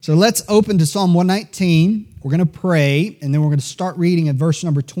So let's open to Psalm 119. We're going to pray, and then we're going to start reading at verse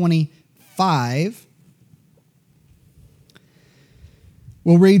number 25.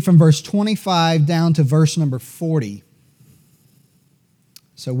 We'll read from verse 25 down to verse number 40.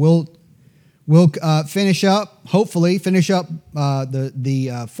 So we'll finish up, hopefully finish up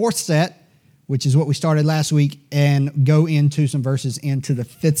the fourth set, which is what we started last week, and go into some verses into the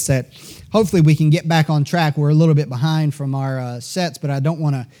fifth set. Hopefully we can get back on track. We're a little bit behind from our sets, but I don't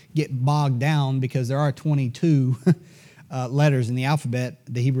want to get bogged down because there are 22 letters in the alphabet,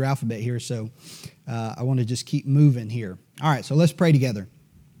 the Hebrew alphabet here, so I want to just keep moving here. All right, so let's pray together.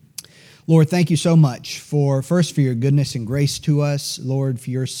 Lord, thank you so much for your goodness and grace to us. Lord, for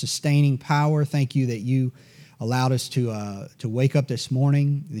your sustaining power. Thank you that you allowed us to wake up this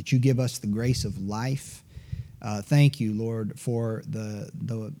morning, that you give us the grace of life. Thank you, Lord, for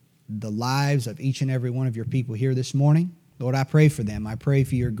the lives of each and every one of your people here this morning. Lord, I pray for them. I pray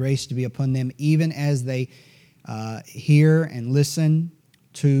for your grace to be upon them even as they hear and listen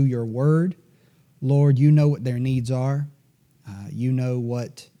to your word. Lord, you know what their needs are. You know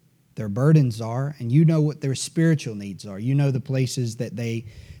what their burdens are, and you know what their spiritual needs are. You know the places that they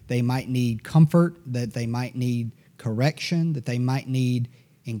might need comfort, that they might need correction, that they might need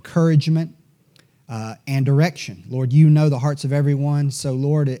encouragement and direction. Lord, you know the hearts of everyone, so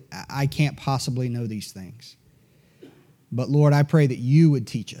Lord, I can't possibly know these things. But Lord, I pray that you would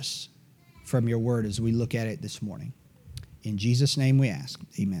teach us from your word as we look at it this morning. In Jesus' name we ask,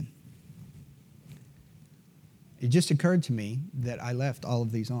 amen. It just occurred to me that I left all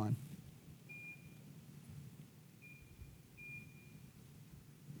of these on.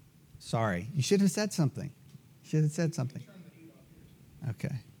 Sorry. You should have said something. Okay.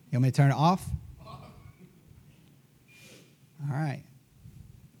 You want me to turn it off? All right.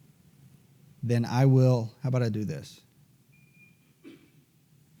 Then I will, how about I do this?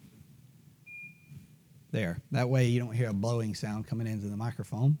 There. That way you don't hear a blowing sound coming into the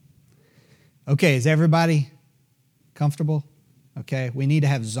microphone. Okay, is everybody comfortable? Okay, we need to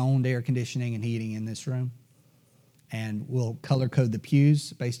have zoned air conditioning and heating in this room. And we'll color code the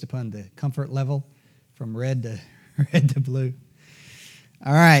pews based upon the comfort level from red to blue.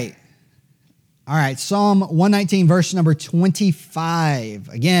 All right. Psalm 119, verse number 25.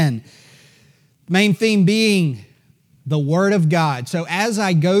 Again, main theme being the Word of God. So as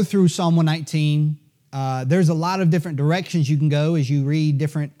I go through Psalm 119, there's a lot of different directions you can go as you read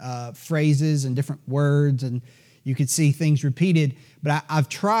different phrases and different words, and you could see things repeated. But I've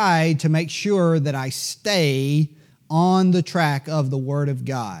tried to make sure that I stay on the track of the Word of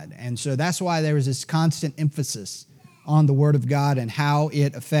God. And so that's why there is this constant emphasis on the Word of God and how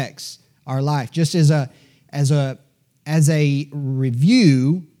it affects our life. Just as a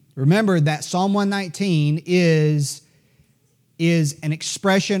review, remember that Psalm 119 is an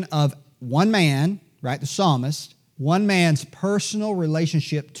expression of one man, right, the psalmist, one man's personal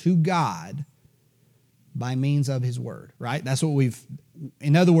relationship to God by means of his Word, right? That's what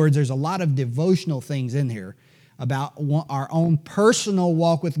in other words, there's a lot of devotional things in here about our own personal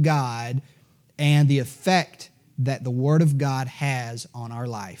walk with God and the effect that the Word of God has on our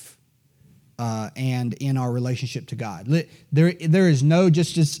life and in our relationship to God. There is no,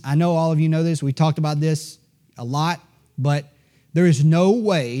 I know all of you know this, we talked about this a lot, but there is no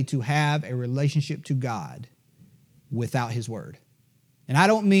way to have a relationship to God without His Word. And I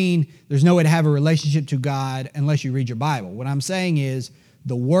don't mean there's no way to have a relationship to God unless you read your Bible. What I'm saying is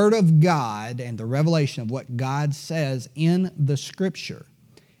the Word of God and the revelation of what God says in the Scripture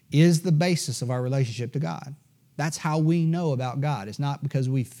is the basis of our relationship to God. That's how we know about God. It's not because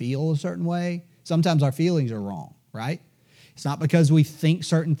we feel a certain way. Sometimes our feelings are wrong, right? It's not because we think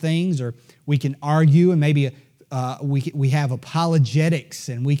certain things or we can argue and maybe we have apologetics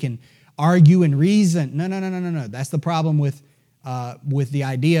and we can argue and reason. No. That's the problem with the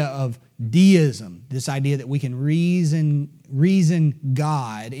idea of deism, this idea that we can reason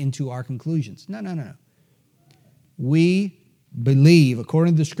God into our conclusions. No. We believe,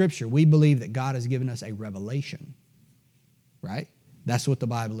 according to the Scripture, we believe that God has given us a revelation, right? That's what the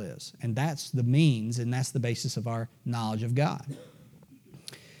Bible is. And that's the means and that's the basis of our knowledge of God.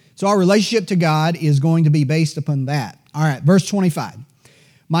 So our relationship to God is going to be based upon that. All right, verse 25.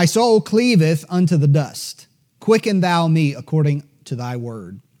 My soul cleaveth unto the dust. Quicken thou me according to thy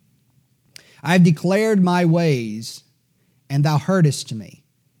word. I have declared my ways, and thou heardest me.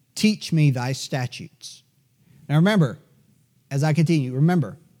 Teach me thy statutes. Now remember, as I continue,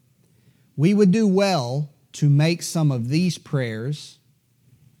 remember, we would do well to make some of these prayers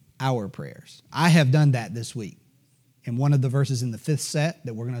our prayers. I have done that this week. In one of the verses in the fifth set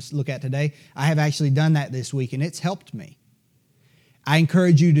that we're going to look at today, I have actually done that this week, and it's helped me. I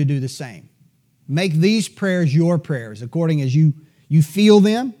encourage you to do the same. Make these prayers your prayers according as you feel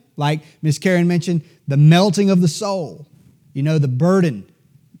them. Like Miss Karen mentioned, the melting of the soul, the burden.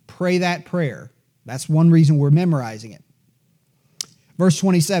 Pray that prayer. That's one reason we're memorizing it. Verse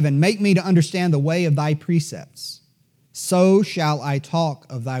 27, make me to understand the way of thy precepts. So shall I talk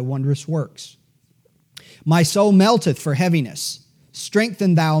of thy wondrous works. My soul melteth for heaviness.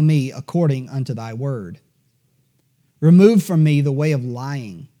 Strengthen thou me according unto thy word. Remove from me the way of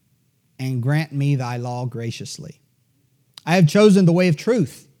lying, and grant me thy law graciously. I have chosen the way of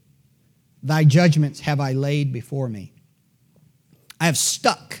truth. Thy judgments have I laid before me. I have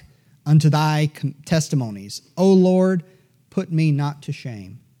stuck unto thy testimonies. O Lord, put me not to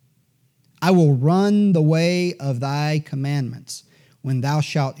shame. I will run the way of thy commandments when thou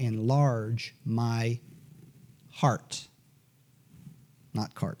shalt enlarge my heart.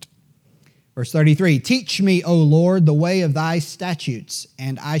 Not cart. Verse 33, teach me, O Lord, the way of thy statutes,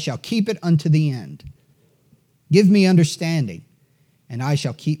 and I shall keep it unto the end. Give me understanding, and I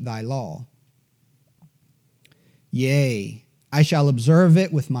shall keep thy law. Yea, I shall observe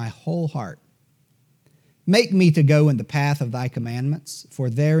it with my whole heart. Make me to go in the path of thy commandments, for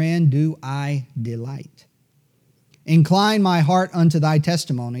therein do I delight. Incline my heart unto thy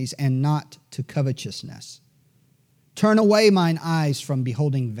testimonies, and not to covetousness. Turn away mine eyes from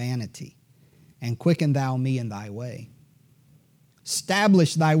beholding vanity, and quicken thou me in thy way.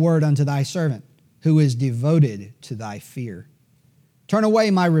 Establish thy word unto thy servant, who is devoted to thy fear. Turn away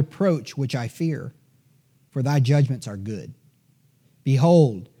my reproach which I fear, for thy judgments are good.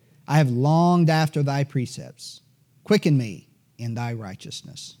 Behold, I have longed after thy precepts. Quicken me in thy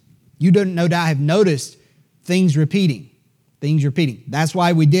righteousness. You don't no doubt have noticed things repeating. Things repeating. That's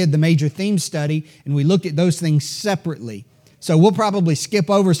why we did the major theme study, and we looked at those things separately. So we'll probably skip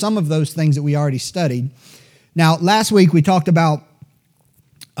over some of those things that we already studied. Now, last week we talked about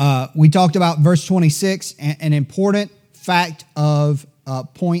verse 26, an important fact of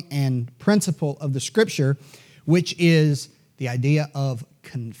point and principle of the Scripture, which is the idea of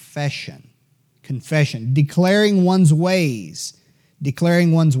confession. Confession, declaring one's ways,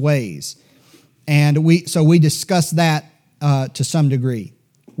 and we discussed that to some degree.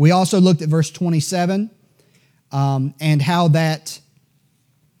 We also looked at verse 27. And how that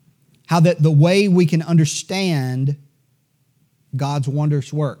the way we can understand God's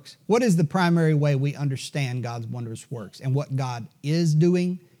wondrous works. What is the primary way we understand God's wondrous works and what God is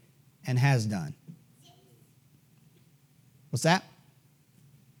doing and has done? What's that?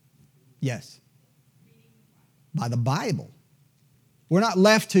 Yes. By the Bible. We're not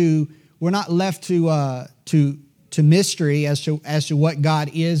left to mystery as to what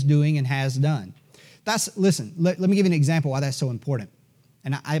God is doing and has done. Listen, let me give you an example why that's so important.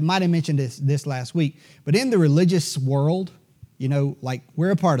 And I might have mentioned this last week, but in the religious world, like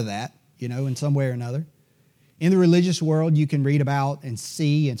we're a part of that, in some way or another. In the religious world, you can read about and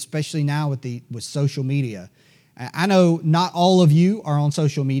see, and especially now with social media. I know not all of you are on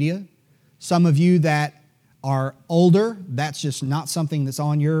social media. Some of you that are older, that's just not something that's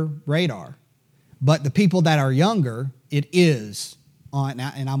on your radar. But the people that are younger, it is on,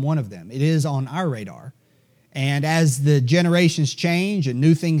 and I'm one of them. It is on our radar. And as the generations change and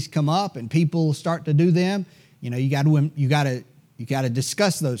new things come up and people start to do them, you got to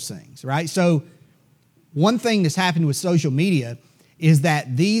discuss those things, right? So one thing that's happened with social media is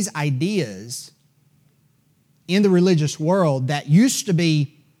that these ideas in the religious world that used to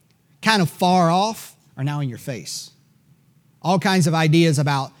be kind of far off are now in your face. All kinds of ideas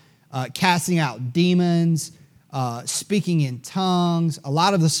about casting out demons, speaking in tongues, a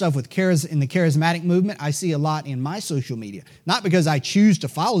lot of the stuff in the charismatic movement, I see a lot in my social media. Not because I choose to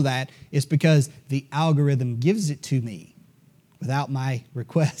follow that, it's because the algorithm gives it to me without my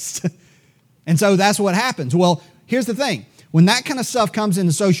request. And so that's what happens. Well, here's the thing. When that kind of stuff comes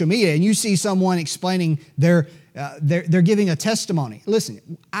into social media and you see someone explaining they're giving a testimony.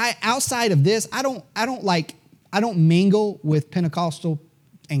 Listen, outside of this, I don't mingle with Pentecostal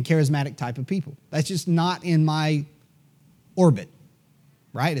and charismatic type of people. That's just not in my orbit,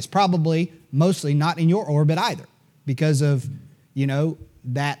 right? It's probably mostly not in your orbit either because of,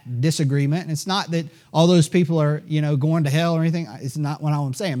 that disagreement. And it's not that all those people are, going to hell or anything. It's not what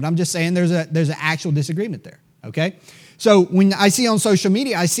I'm saying. But I'm just saying there's an actual disagreement there, okay? So when I see on social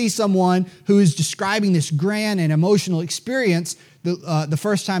media, I see someone who is describing this grand and emotional experience the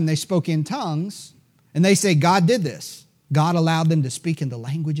first time they spoke in tongues, and they say, God did this. God allowed them to speak in the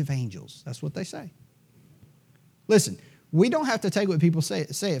language of angels. That's what they say. Listen, we don't have to take what people say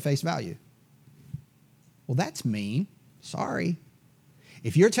at face value. Well, that's mean. Sorry.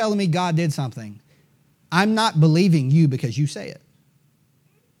 If you're telling me God did something, I'm not believing you because you say it.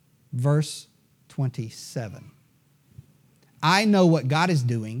 verse 27. I know what God is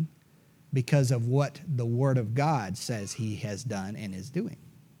doing because of what the Word of God says He has done and is doing.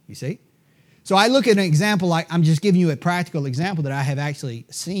 You see? So I look at an example like, I'm just giving you a practical example that I have actually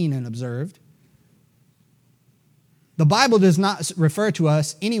seen and observed. The Bible does not refer to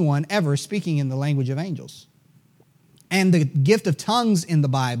us, anyone ever, speaking in the language of angels. And the gift of tongues in the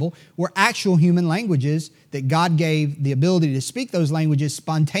Bible were actual human languages that God gave the ability to speak those languages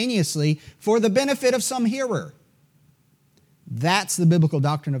spontaneously for the benefit of some hearer. That's the biblical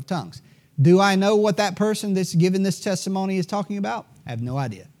doctrine of tongues. Do I know what that person that's given this testimony is talking about? I have no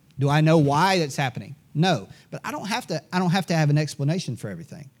idea. Do I know why that's happening? No. But I don't have to have an explanation for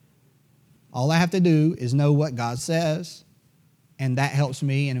everything. All I have to do is know what God says, and that helps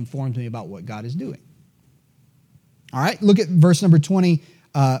me and informs me about what God is doing. All right, look at verse number 20.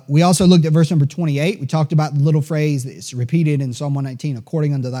 We also looked at verse number 28. We talked about the little phrase that's repeated in Psalm 119,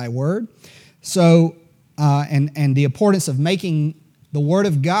 according unto thy word. So, and the importance of making the word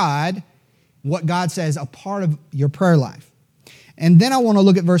of God, what God says, a part of your prayer life. And then I want to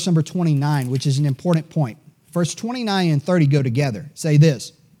look at verse number 29, which is an important point. Verse 29 and 30 go together. Say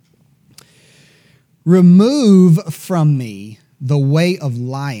this: remove from me the way of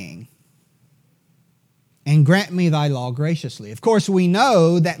lying, and grant me thy law graciously. Of course, we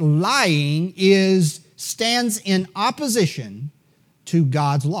know that lying stands in opposition to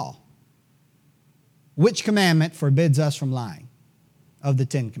God's law. Which commandment forbids us from lying of the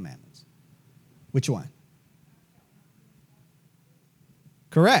 10 commandments? Which one?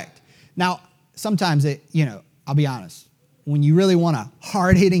 Correct. Now, sometimes I'll be honest. When you really want a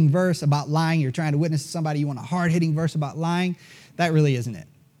hard-hitting verse about lying, you're trying to witness to somebody, you want a hard-hitting verse about lying, that really isn't it.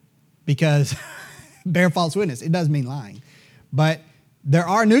 Because bear false witness, it does mean lying. But there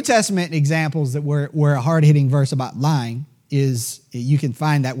are New Testament examples that where a hard-hitting verse about lying is, you can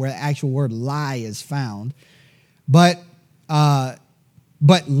find that where the actual word lie is found. But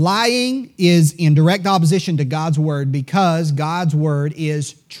lying is in direct opposition to God's word, because God's word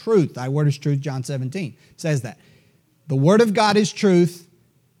is truth. Thy word is truth, John 17 says that. The word of God is truth.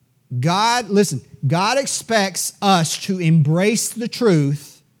 God expects us to embrace the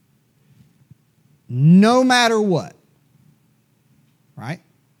truth no matter what. Right?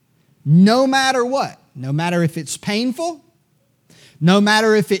 No matter what. No matter if it's painful. No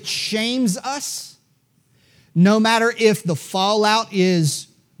matter if it shames us. No matter if the fallout is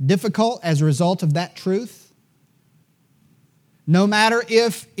difficult as a result of that truth. No matter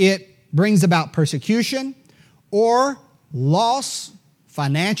if it brings about persecution or loss,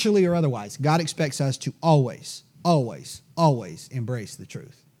 financially or otherwise. God expects us to always, always, always embrace the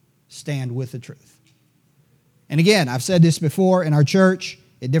truth. Stand with the truth. And again, I've said this before in our church,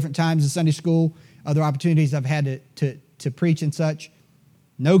 at different times in Sunday school, other opportunities I've had to preach and such.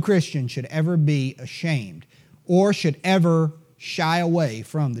 No Christian should ever be ashamed or should ever shy away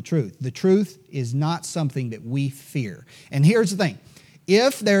from the truth. The truth is not something that we fear. And here's the thing.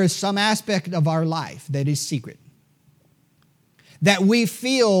 If there is some aspect of our life that is secret, that we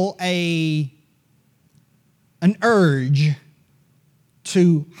feel an urge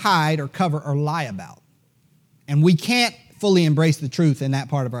to hide or cover or lie about, and we can't fully embrace the truth in that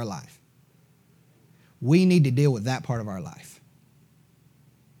part of our life, we need to deal with that part of our life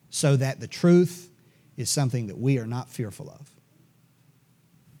so that the truth is something that we are not fearful of.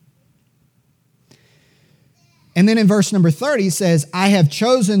 And then in verse number 30 he says, I have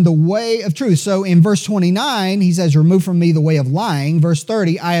chosen the way of truth. So in verse 29 he says, remove from me the way of lying. Verse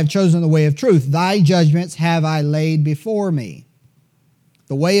 30, I have chosen the way of truth. Thy judgments have I laid before me.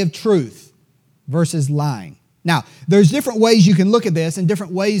 The way of truth versus lying. Now, there's different ways you can look at this and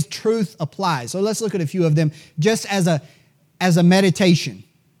different ways truth applies. So let's look at a few of them just as a meditation.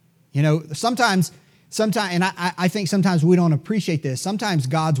 You know, sometimes, and I think sometimes we don't appreciate this. Sometimes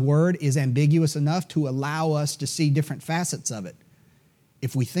God's word is ambiguous enough to allow us to see different facets of it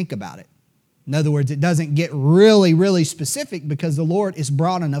if we think about it. In other words, it doesn't get really, really specific because the Lord is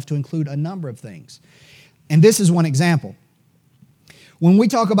broad enough to include a number of things. And this is one example. When we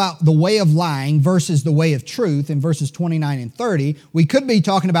talk about the way of lying versus the way of truth in verses 29 and 30, we could be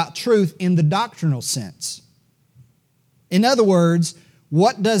talking about truth in the doctrinal sense. In other words,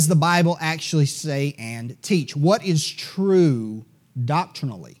 what does the Bible actually say and teach? What is true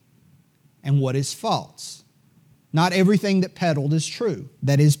doctrinally and what is false? Not everything that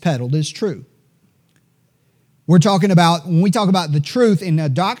is peddled is true. We're talking about, when we talk about the truth in a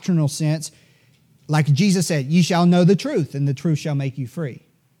doctrinal sense, like Jesus said, ye shall know the truth, and the truth shall make you free.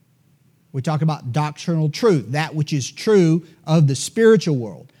 We talk about doctrinal truth, that which is true of the spiritual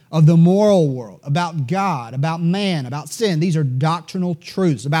world, of the moral world, about God, about man, about sin. These are doctrinal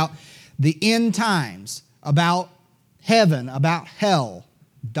truths about the end times, about heaven, about hell.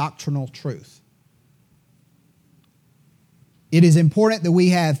 Doctrinal truth. It is important that we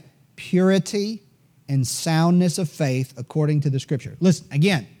have purity and soundness of faith according to the Scripture. Listen,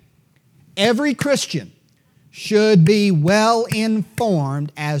 again, every Christian should be well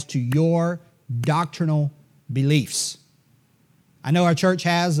informed as to your doctrinal beliefs. I know our church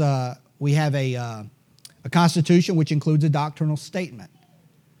has, we have a constitution which includes a doctrinal statement.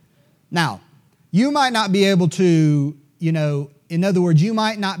 Now, you might not be able to, in other words, it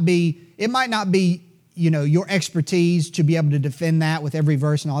might not be, your expertise to be able to defend that with every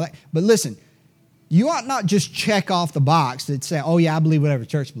verse and all that. But listen, you ought not just check off the box that say, oh yeah, I believe whatever the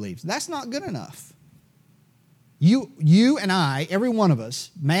church believes. That's not good enough. You and I, every one of us,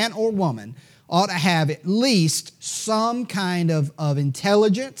 man or woman, ought to have at least some kind of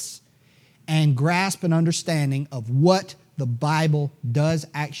intelligence and grasp and understanding of what the Bible does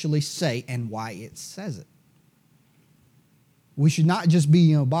actually say and why it says it. We should not just be,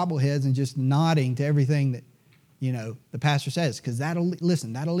 bobbleheads and just nodding to everything that, the pastor says, because that'll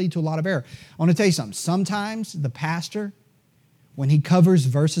lead to a lot of error. I want to tell you something. Sometimes the pastor, when he covers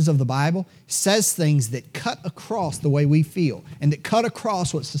verses of the Bible, says things that cut across the way we feel and that cut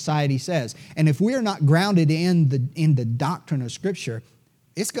across what society says. And if we are not grounded in the doctrine of Scripture,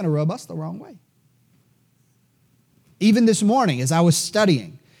 it's going to rub us the wrong way. Even this morning, as I was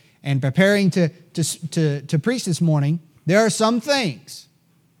studying and preparing to preach this morning, there are some things,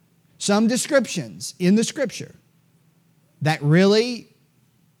 some descriptions in the Scripture that really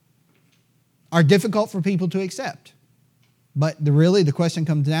are difficult for people to accept. But the question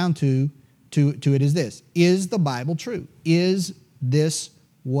comes down to it is this. Is the Bible true? Is this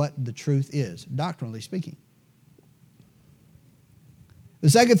what the truth is, doctrinally speaking? The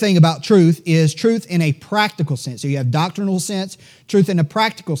second thing about truth is truth in a practical sense. So you have doctrinal sense, truth in a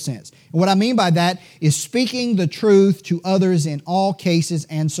practical sense. And what I mean by that is speaking the truth to others in all cases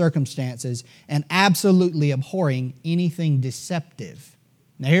and circumstances and absolutely abhorring anything deceptive.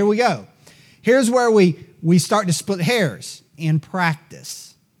 Now here we go. Here's where we start to split hairs in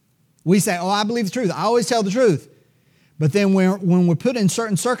practice. We say, oh, I believe the truth. I always tell the truth. But then when we're put in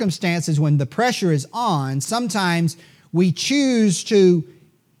certain circumstances, when the pressure is on, sometimes we choose to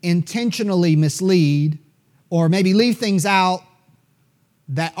intentionally mislead or maybe leave things out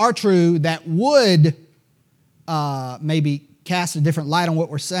that are true that would maybe cast a different light on what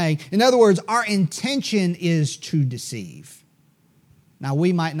we're saying. In other words, our intention is to deceive. Now,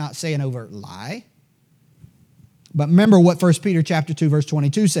 we might not say an overt lie, but remember what 1 Peter chapter 2, verse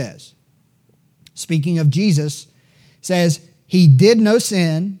 22 says. Speaking of Jesus, says, he did no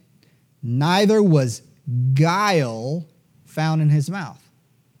sin, neither was guile found in his mouth.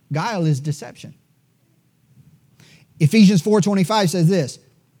 Guile is deception. Ephesians 4:25 says this,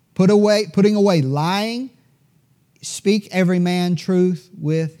 putting away lying, speak every man truth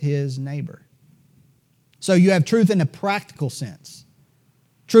with his neighbor. So you have truth in a practical sense,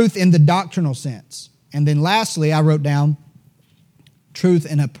 truth in the doctrinal sense, and then lastly, I wrote down truth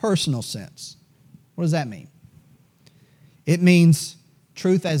in a personal sense. What does that mean? It means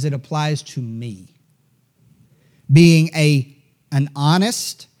truth as it applies to me. Being an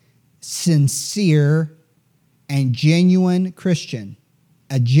honest, sincere, and genuine Christian.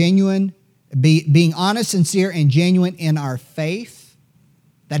 Being honest, sincere, and genuine in our faith,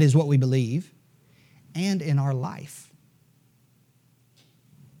 that is what we believe, and in our life.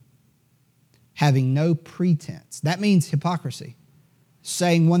 Having no pretense. That means hypocrisy.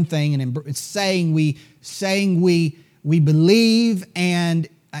 Saying one thing and saying we believe and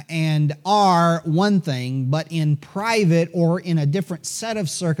are one thing, but in private or in a different set of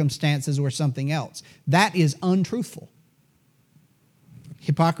circumstances or something else. That is untruthful.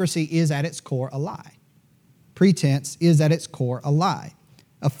 Hypocrisy is at its core a lie. Pretense is at its core a lie.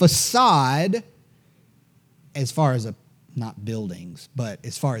 A facade, as far as not buildings, but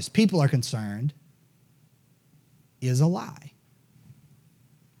as far as people are concerned, is a lie.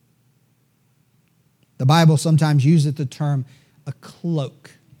 The Bible sometimes uses the term a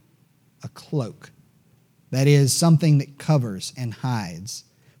cloak. A cloak. That is something that covers and hides.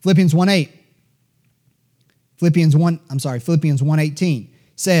 Philippians 1:18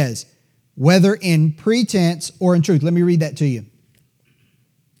 says, whether in pretense or in truth. Let me read that to you.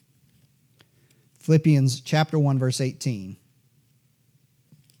 Philippians chapter 1, verse 18.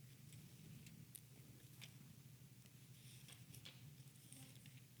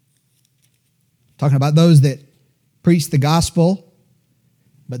 Talking about those that preach the gospel,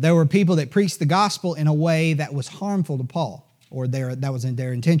 but there were people that preached the gospel in a way that was harmful to Paul. or that was in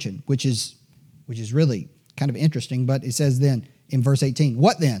their intention, which is really kind of interesting. But it says then in verse 18,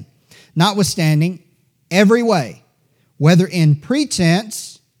 what then? Notwithstanding every way, whether in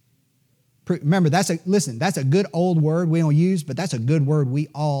pretense, remember that's a good old word we don't use, but that's a good word we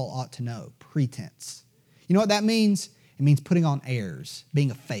all ought to know. Pretense. You know what that means? It means putting on airs,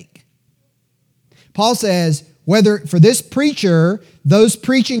 being a fake. Paul says, whether for this preacher, those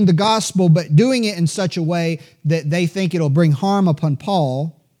preaching the gospel but doing it in such a way that they think it'll bring harm upon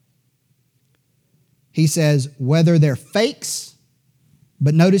Paul, he says, whether they're fakes,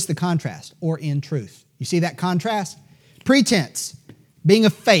 but notice the contrast, or in truth. You see that contrast? Pretense, being a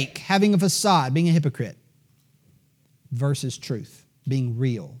fake, having a facade, being a hypocrite, versus truth, being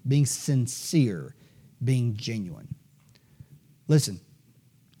real, being sincere, being genuine. Listen,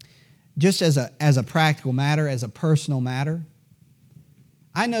 just as a practical matter, as a personal matter,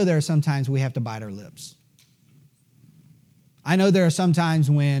 I know there are some times we have to bite our lips. I know there are some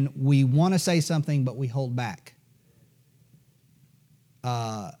times when we want to say something, but we hold back.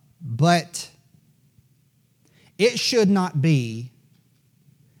 But it should not be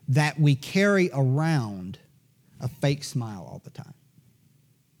that we carry around a fake smile all the time.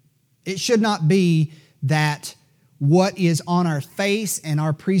 It should not be that what is on our face and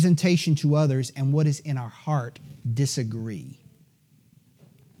our presentation to others and what is in our heart disagree.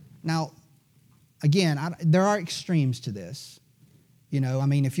 Now, again, there are extremes to this. You know, I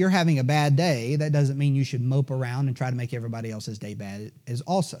mean, if you're having a bad day, that doesn't mean you should mope around and try to make everybody else's day bad as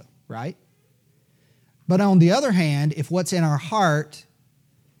also, right? But on the other hand, if what's in our heart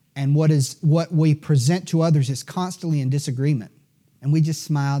and what we present to others is constantly in disagreement, and we just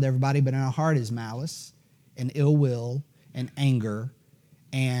smile at everybody, but in our heart is malice and ill will and anger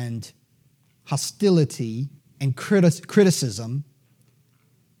and hostility and criticism,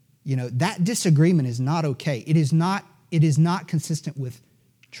 you know, that disagreement is not okay. It is not consistent with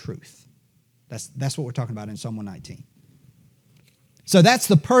truth. That's what we're talking about in Psalm 119. So that's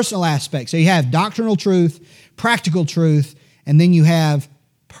the personal aspect. So you have doctrinal truth, practical truth, and then you have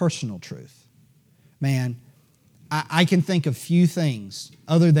personal truth. Man, I can think of few things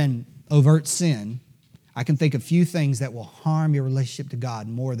other than overt sin. I can think of few things that will harm your relationship to God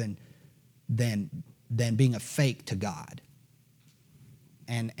more than being a fake to God.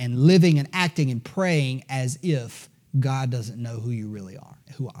 And living and acting and praying as if God doesn't know who you really are,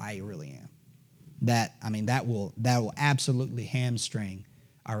 who I really am. That will absolutely hamstring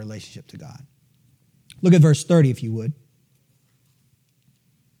our relationship to God. Look at verse 30 if you would.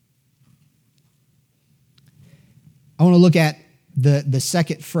 I want to look at the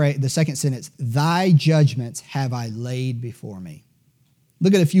second phrase, the second sentence. Thy judgments have I laid before me.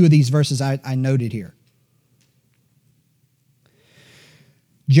 Look at a few of these verses I noted here.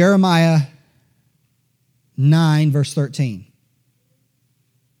 Jeremiah 9, verse 13.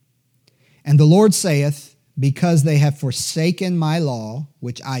 And the Lord saith, because they have forsaken my law,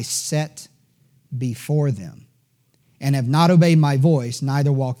 which I set before them, and have not obeyed my voice,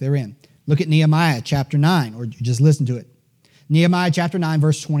 neither walk therein. Look at Nehemiah chapter 9, or just listen to it. Nehemiah chapter 9,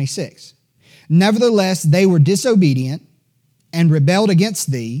 verse 26. Nevertheless, they were disobedient and rebelled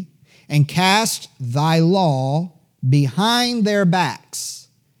against thee, and cast thy law behind their backs,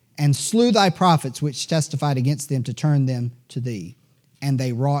 and slew thy prophets which testified against them to turn them to thee. And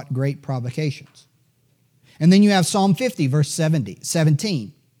they wrought great provocations. And then you have Psalm 50, verse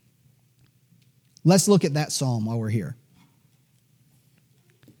 17. Let's look at that psalm while we're here.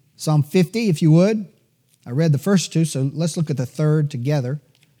 Psalm 50, if you would. I read the first two, so let's look at the third together.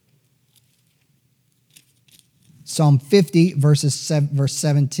 Psalm 50, verse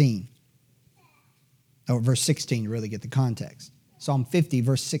 17. Or verse 16 to really get the context. Psalm 50,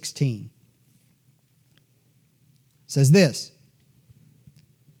 verse 16. Says this.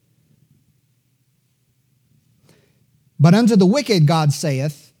 But unto the wicked God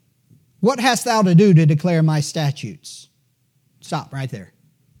saith, what hast thou to do to declare my statutes? Stop right there.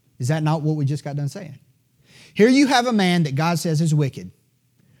 Is that not what we just got done saying? Here you have a man that God says is wicked.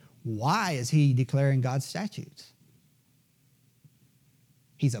 Why is he declaring God's statutes?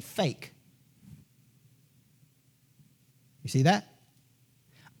 He's a fake. You see that?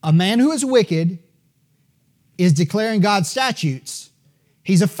 A man who is wicked is declaring God's statutes.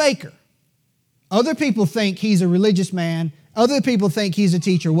 He's a faker. Other people think he's a religious man. Other people think he's a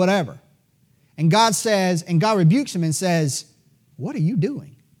teacher, whatever. And God says, and God rebukes him and says, what are you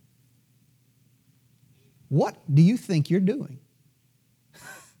doing? What do you think you're doing?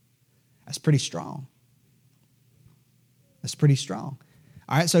 That's pretty strong. That's pretty strong.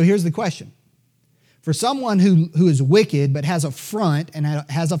 All right, so here's the question. For someone who is wicked but has a front and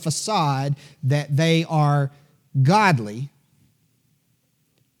has a facade that they are godly,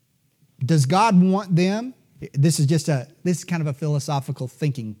 Does God want them? This is kind of a philosophical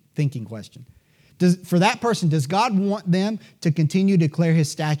thinking question. For that person, does God want them to continue to declare his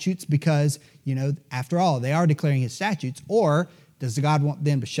statutes because, after all, they are declaring his statutes, or does God want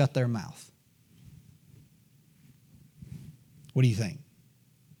them to shut their mouth? What do you think?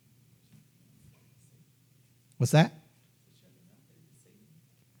 What's that?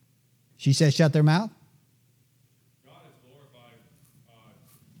 She says shut their mouth? God is glorified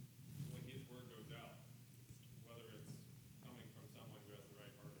when his word goes out, whether it's coming from someone who has the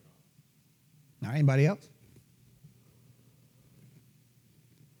right heart or not. All right, anybody else?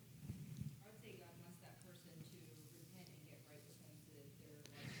 I would say God wants that person to repent and get right with him so that their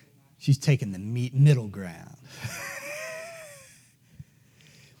life will not. She's taking the middle ground.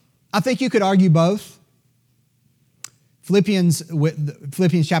 I think you could argue both. Philippians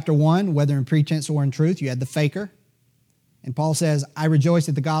chapter 1, whether in pretense or in truth, you had the faker. And Paul says, I rejoice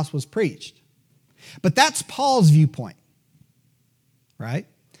that the gospel was preached. But that's Paul's viewpoint, right?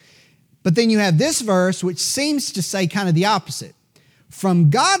 But then you have this verse, which seems to say kind of the opposite. From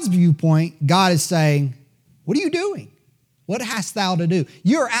God's viewpoint, God is saying, what are you doing? What hast thou to do?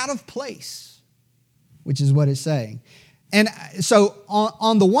 You're out of place, which is what it's saying. And so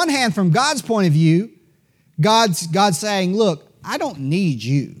on the one hand, from God's point of view, God's saying, look, I don't need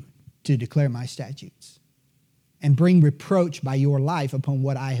you to declare my statutes and bring reproach by your life upon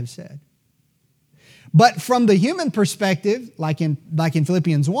what I have said. But from the human perspective, like in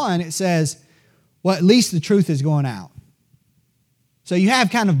Philippians 1, it says, well, at least the truth is going out. So you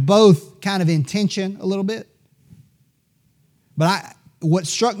have kind of both kind of intention a little bit. But what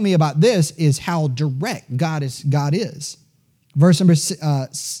struck me about this is how direct God is. Verse number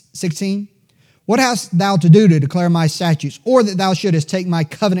 16. What hast thou to do to declare my statutes, or that thou shouldest take my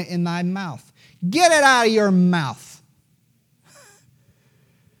covenant in thy mouth? Get it out of your mouth.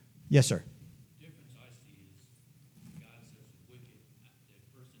 Yes, sir. The difference I see is God says wicked. The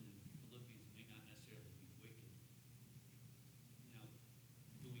person in Philippians may not necessarily be wicked. Now,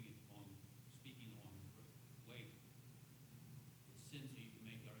 doing it wrong, speaking the wrong way, it's sin, so you can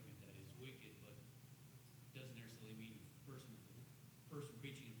make the argument that it's wicked, but it doesn't necessarily mean the person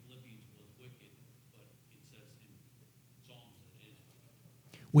preaching in Philippians was wicked, but it says in Psalms that it is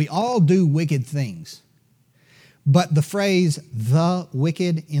wicked. We all do wicked things. But the phrase, the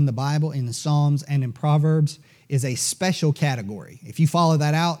wicked, in the Bible, in the Psalms, and in Proverbs, is a special category. If you follow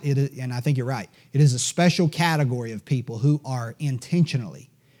that out, and I think you're right, it is a special category of people who are intentionally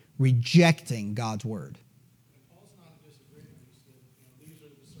rejecting God's word. And Paul's not disagreeing. He said, these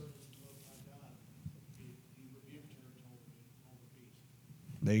are the servants of the Most High God. He rebuked her and told her peace.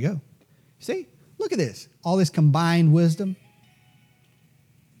 There you go. See, look at this. All this combined wisdom.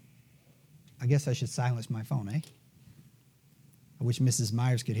 I guess I should silence my phone, eh? I wish Mrs.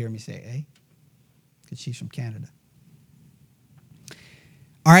 Myers could hear me say, eh? Because she's from Canada.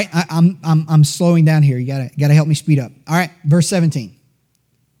 All right, I'm slowing down here. You gotta help me speed up. All right, verse 17.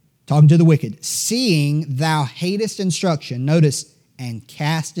 Talking to the wicked. Seeing thou hatest instruction, notice, and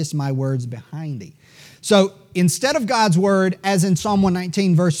castest my words behind thee. So instead of God's word, as in Psalm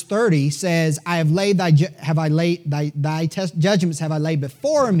 119, verse 30, says, thy judgments have I laid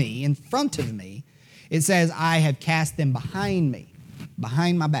before me, in front of me. It says, I have cast them behind me,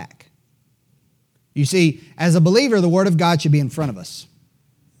 behind my back. You see, as a believer, the word of God should be in front of us,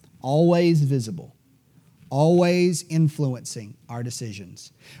 always visible, always influencing our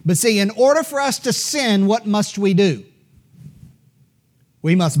decisions. But see, in order for us to sin, what must we do?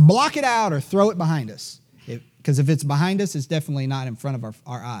 We must block it out or throw it behind us. Because if it's behind us, it's definitely not in front of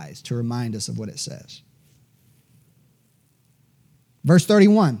our eyes to remind us of what it says. Verse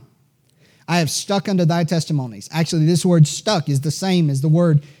 31, I have stuck unto thy testimonies. Actually, this word stuck is the same as the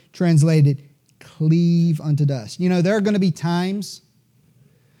word translated cleave unto dust. There are going to be times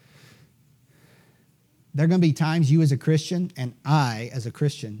you as a Christian and I as a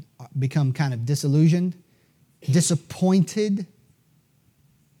Christian become kind of disillusioned, disappointed,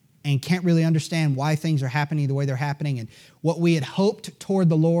 and can't really understand why things are happening the way they're happening, and what we had hoped toward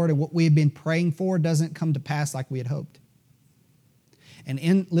the Lord and what we had been praying for doesn't come to pass like we had hoped.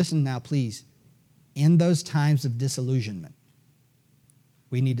 And listen now, please, in those times of disillusionment,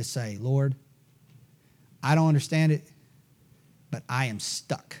 we need to say, Lord, I don't understand it, but I am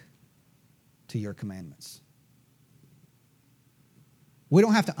stuck to your commandments. We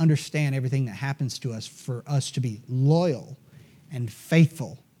don't have to understand everything that happens to us for us to be loyal and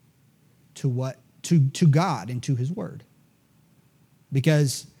faithful to God and to his word.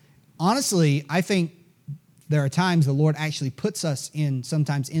 Because honestly, I think there are times the Lord actually puts us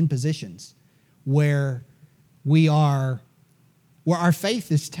sometimes in positions where our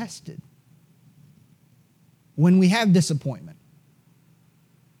faith is tested. when we have disappointment,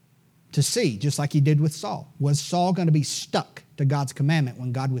 to see, just like he did with Saul. Was Saul going to be stuck to God's commandment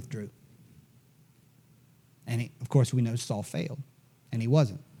when God withdrew? And of course, we know Saul failed, and he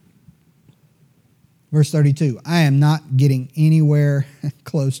wasn't. Verse 32, I am not getting anywhere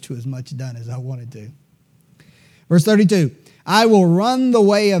close to as much done as I wanted to. Verse 32, I will run the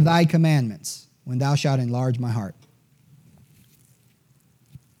way of thy commandments when thou shalt enlarge my heart.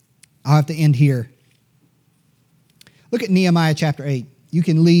 I'll have to end here. Look at Nehemiah chapter 8. You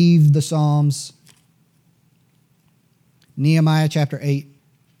can leave the Psalms. Nehemiah chapter 8.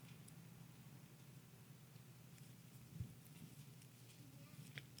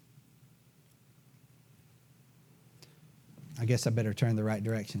 I guess I better turn the right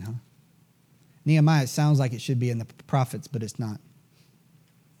direction, huh? Nehemiah sounds like it should be in the prophets, but it's not.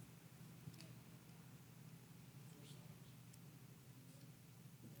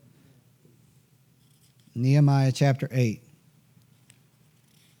 Nehemiah chapter 8.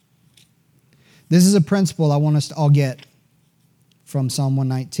 This is a principle I want us to all get from Psalm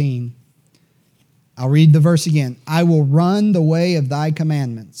 119. I'll read the verse again. I will run the way of thy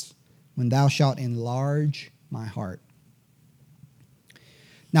commandments when thou shalt enlarge my heart.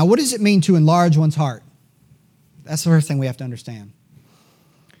 Now, what does it mean to enlarge one's heart? That's the first thing we have to understand.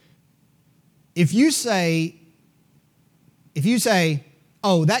 If you say,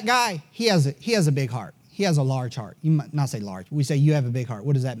 oh, that guy, he has a big heart. He has a large heart. You might not say large. We say you have a big heart.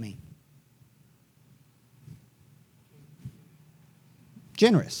 What does that mean?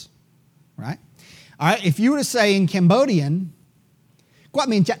 Generous, right? All right, if you were to say in Cambodian, Quát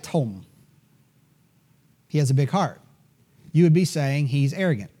Min Chat Thom, he has a big heart, you would be saying he's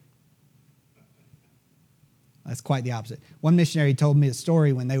arrogant. That's quite the opposite. One missionary told me a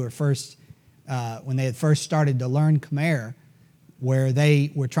story when they had first started to learn Khmer, where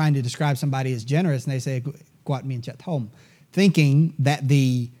they were trying to describe somebody as generous, and they say Quát Min Chat Thom, thinking that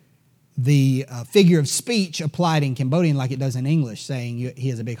the figure of speech applied in Cambodian like it does in English, saying he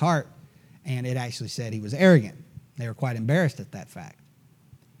has a big heart, and it actually said he was arrogant. They were quite embarrassed at that fact.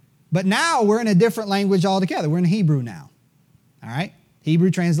 But now we're in a different language altogether. We're in Hebrew now. All right? Hebrew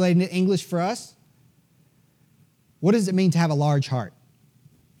translated into English for us. What does it mean to have a large heart?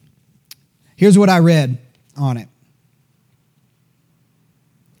 Here's what I read on it.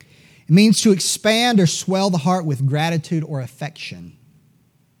 It means to expand or swell the heart with gratitude or affection.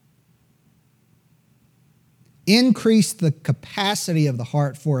 Increase the capacity of the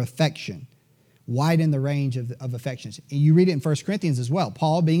heart for affection. Widen the range of affections. And you read it in 1 Corinthians as well.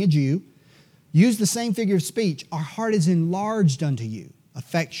 Paul, being a Jew, used the same figure of speech. Our heart is enlarged unto you.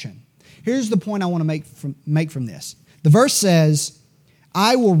 Affection. Here's the point I want to make from this. The verse says,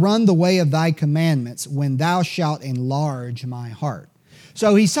 I will run the way of thy commandments when thou shalt enlarge my heart.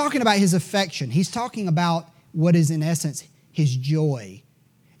 So he's talking about his affection. He's talking about what is in essence his joy.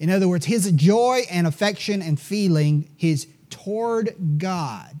 In other words, his joy and affection and feeling is toward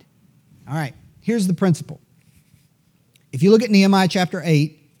God. All right, here's the principle. If you look at Nehemiah chapter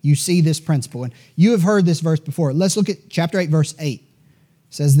 8, you see this principle. And you have heard this verse before. Let's look at chapter 8, verse 8. It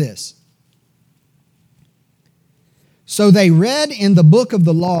says this. So they read in the book of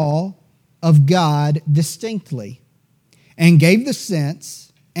the law of God distinctly, and gave the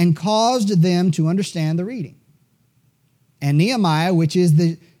sense, and caused them to understand the reading. And Nehemiah, which is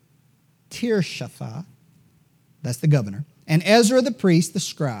the Tirshatha, that's the governor, and Ezra the priest, the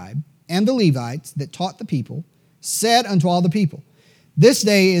scribe, and the Levites that taught the people, said unto all the people, this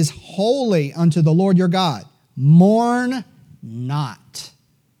day is holy unto the Lord your God. Mourn not,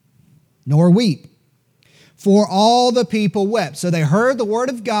 nor weep. For all the people wept. So they heard the word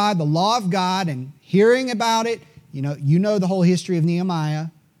of God, the law of God, and hearing about it, you know the whole history of Nehemiah.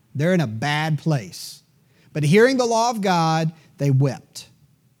 They're in a bad place. But hearing the law of God, they wept.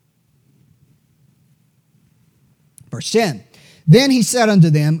 Verse 10, then he said unto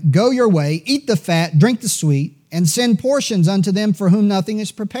them, go your way, eat the fat, drink the sweet, and send portions unto them for whom nothing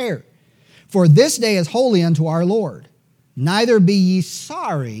is prepared. For this day is holy unto our Lord. Neither be ye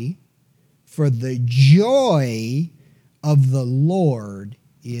sorry, for the joy of the Lord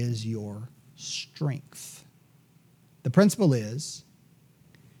is your strength. The principle is,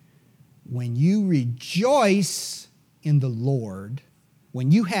 when you rejoice in the Lord,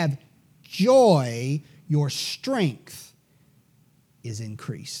 when you have joy, your strength is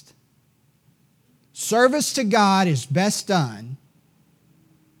increased. Service to God is best done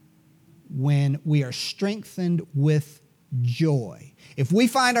when we are strengthened with joy. If we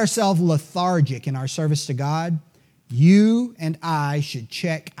find ourselves lethargic in our service to God, you and I should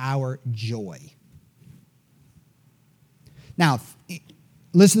check our joy. Now,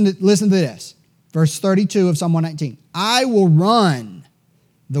 listen to this. Verse 32 of Psalm 119. I will run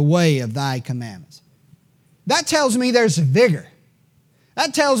the way of thy commandments. That tells me there's vigor.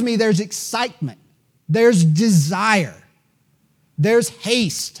 That tells me there's excitement. There's desire. There's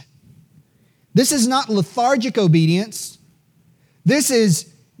haste. This is not lethargic obedience. This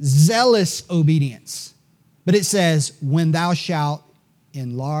is zealous obedience. But it says, when thou shalt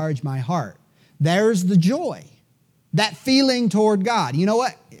enlarge my heart. There's the joy. That feeling toward God. You know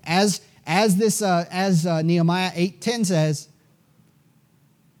what? As Nehemiah 8:10 says,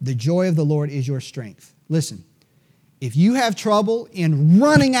 the joy of the Lord is your strength. Listen, if you have trouble in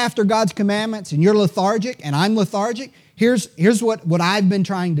running after God's commandments and you're lethargic and I'm lethargic, here's what I've been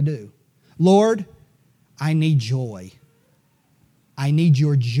trying to do. Lord, I need joy. I need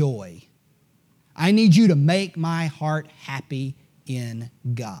your joy. I need you to make my heart happy in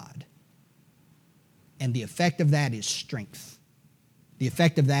God. And the effect of that is strength. The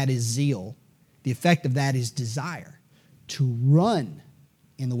effect of that is zeal. The effect of that is desire to run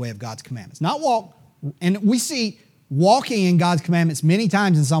in the way of God's commandments. Not walk. And we see walking in God's commandments many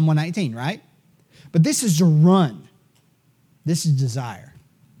times in Psalm 119, right? But this is to run. This is desire.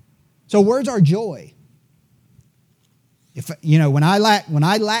 So where's our joy? When I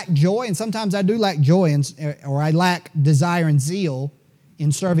lack joy, and sometimes I do lack joy, or I lack desire and zeal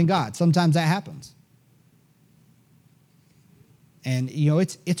in serving God. Sometimes that happens. And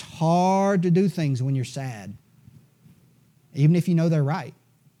it's hard to do things when you're sad, even if you know they're right.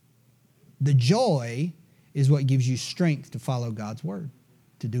 The joy is what gives you strength to follow God's word,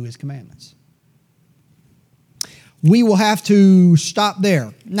 to do his commandments. We will have to stop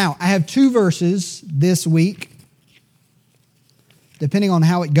there. Now, I have 2 verses this week. Depending on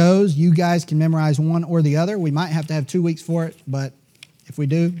how it goes, you guys can memorize one or the other. We might have to have 2 weeks for it, but if we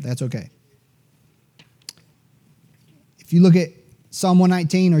do, that's okay. If you look at Psalm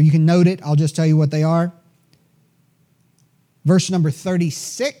 119, or you can note it, I'll just tell you what they are. Verse number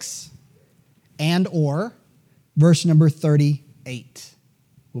 36 and or verse number 38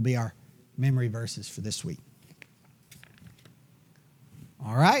 will be our memory verses for this week.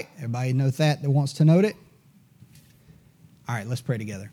 All right, everybody note that wants to note it? All right, let's pray together.